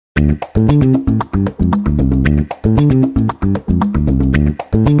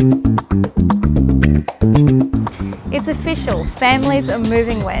It's official, families are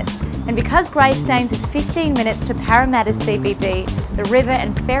moving west, and because Greystanes is 15 minutes to Parramatta's CBD, the river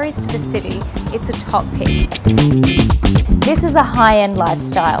and ferries to the city, it's a top pick. This is a high-end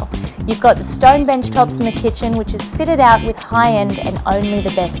lifestyle. You've got the stone bench tops in the kitchen, which is fitted out with high-end and only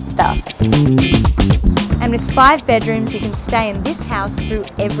the best stuff. And with 5 bedrooms, you can stay in this house through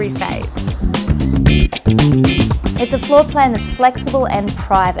every phase. It's a floor plan that's flexible and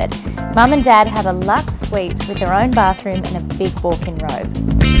private. Mum and Dad have a luxe suite with their own bathroom and a big walk-in robe.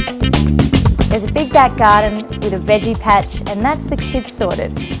 There's a big back garden with a veggie patch, and that's the kids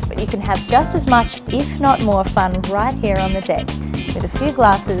sorted. But you can have just as much, if not more, fun right here on the deck, with a few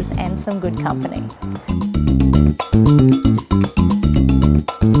glasses and some good company.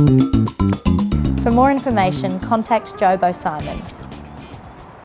 For more information, contact Jobo Simon.